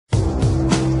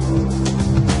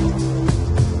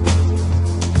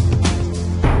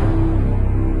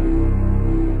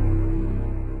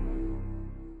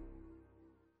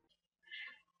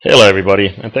Hello everybody,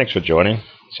 and thanks for joining.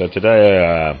 So today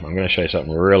I'm going to show you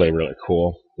something really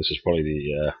cool. This is probably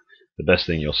the best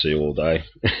thing you'll see all day.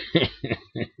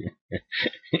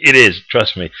 It is,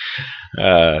 trust me.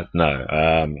 No,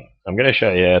 I'm going to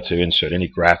show you how to insert any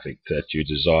graphic that you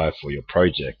desire for your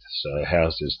project. So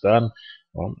how's this done?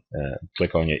 Well,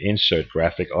 click on your insert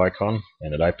graphic icon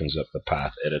and it opens up the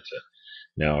path editor.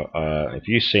 Now, if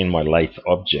you've seen my lathe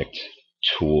object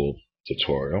tool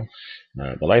tutorial,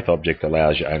 the lathe object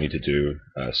allows you only to do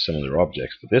similar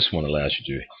objects, but this one allows you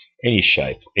to do any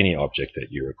shape, any object that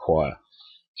you require.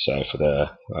 So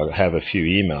I have a few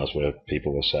emails where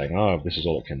people were saying, "Oh, this is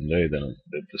all it can do." Then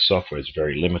the software is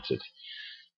very limited.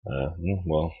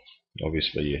 Well,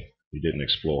 obviously you didn't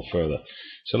explore further.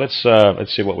 So let's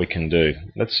see what we can do.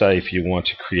 Let's say if you want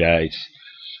to create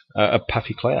a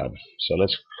puffy cloud. So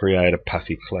let's create a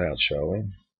puffy cloud, shall we?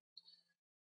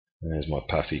 There's my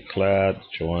puffy cloud.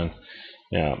 Join.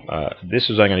 Now, this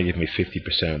is only going to give me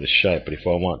 50% of the shape, but if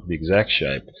I want the exact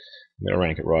shape, I'm going to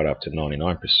rank it right up to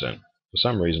 99%. For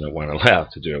some reason, it won't allow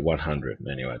it to do a 100.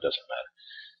 Anyway, it doesn't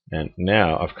matter. And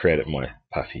now I've created my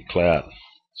puffy cloud.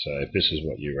 So if this is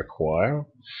what you require,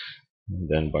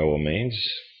 then by all means,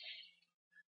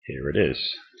 here it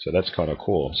is. So that's kind of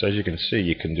cool. So as you can see,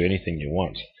 you can do anything you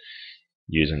want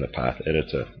using the path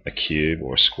editor. A cube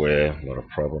or a square, not a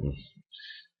problem.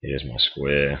 Here's my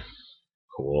square.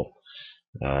 Cool.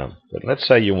 But let's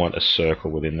say you want a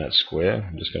circle within that square.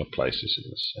 I'm just going to place this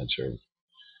in the center.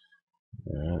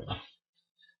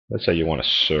 Let's say you want a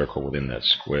circle within that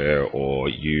square, or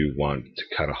you want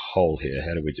to cut a hole here.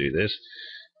 How do we do this?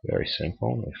 Very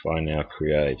simple. If I now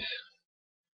create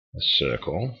a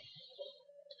circle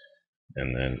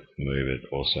and then move it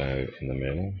also in the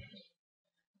middle,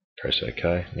 press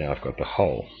OK. Now I've got the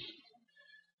hole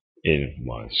in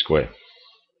my square.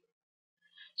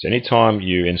 So anytime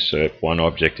you insert one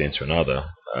object into another,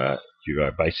 you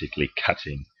are basically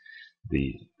cutting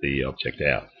the object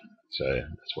out. So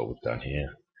that's what we've done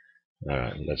here.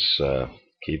 Alright, let's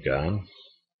keep going.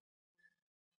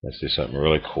 Let's do something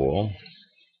really cool.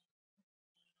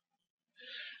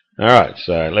 Alright,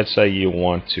 so let's say you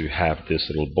want to have this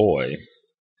little boy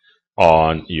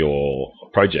on your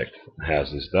project.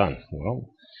 How's this done?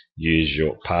 Well, use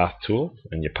your path tool,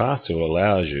 and your path tool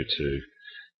allows you to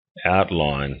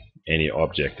outline any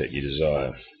object that you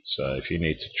desire. So if you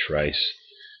need to trace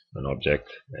an object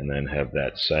and then have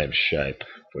that same shape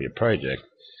for your project,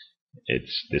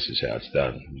 this is how it's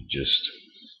done. You just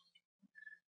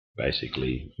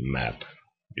basically map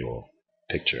your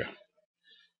picture.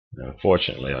 Now,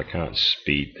 unfortunately, I can't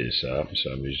speed this up,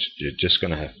 so you're just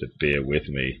going to have to bear with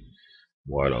me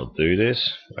while I'll do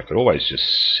this. I could always just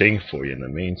sing for you in the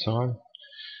meantime,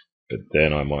 but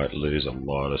then I might lose a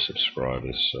lot of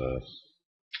subscribers. So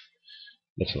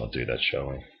let's not do that,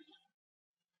 shall we?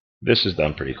 This is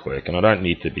done pretty quick, and I don't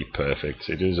need to be perfect.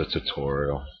 It is a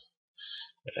tutorial,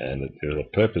 and the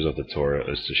purpose of the tutorial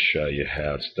is to show you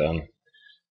how it's done,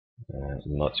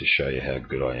 not to show you how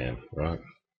good I am, right?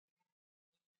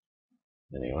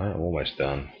 Anyway, I'm almost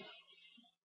done.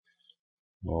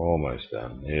 Almost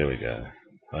done. Here we go.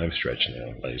 Home stretch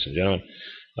now, ladies and gentlemen.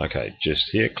 Okay, just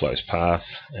here, close path,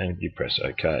 and you press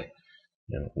OK.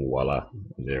 And voila,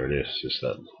 there it is, just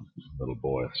that little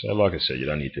boy. So like I said, you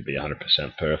don't need to be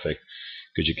 100% perfect,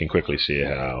 because you can quickly see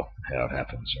how it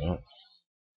happens, right?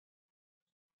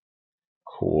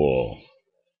 Cool.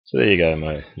 So there you go,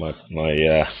 my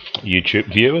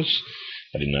YouTube viewers.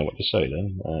 I didn't know what to say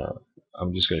then.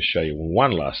 I'm just going to show you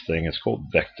one last thing. It's called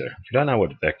vector. If you don't know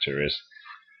what vector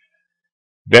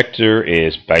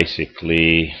is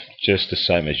basically just the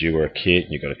same as you were a kid.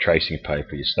 You got a tracing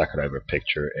paper, you stuck it over a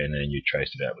picture, and then you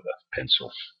traced it out with a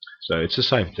pencil. So it's the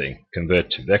same thing.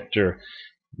 Convert to vector.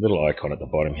 Little icon at the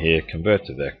bottom here. Convert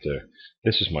to vector.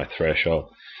 This is my threshold.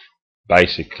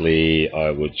 Basically, I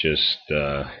would just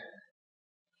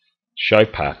show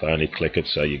path only, click it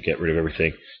so you get rid of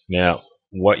everything. Now,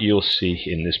 what you'll see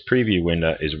in this preview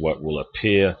window is what will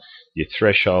appear. Your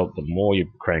threshold, the more you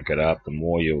crank it up, the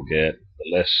more you'll get.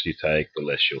 The less you take, the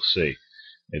less you'll see.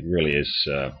 It really is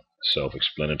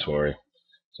self-explanatory.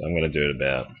 So I'm going to do it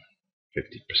about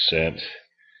 50%. I'm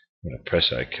going to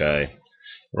press OK.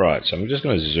 Right, so I'm just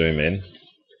going to zoom in.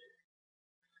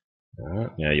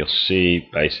 Alright, now you'll see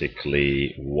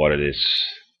basically what it is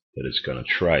that it's going to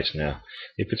trace. Now,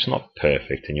 if it's not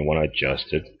perfect and you want to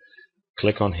adjust it,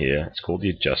 click on here. It's called the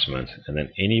adjustment, and then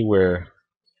anywhere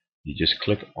you just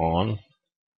click on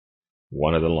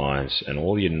one of the lines and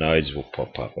all your nodes will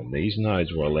pop up, and these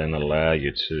nodes will then allow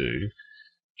you to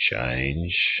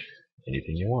change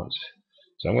anything you want.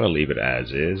 So I'm going to leave it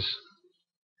as is,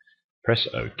 press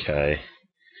OK,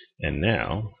 and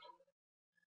now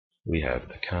we have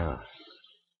the car.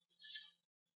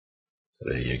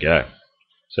 There you go.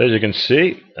 So as you can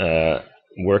see,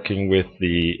 working with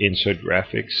the insert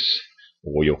graphics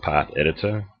or your part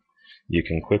editor, you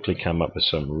can quickly come up with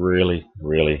some really,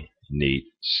 really neat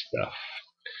stuff.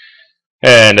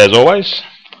 And as always,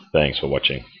 thanks for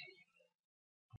watching.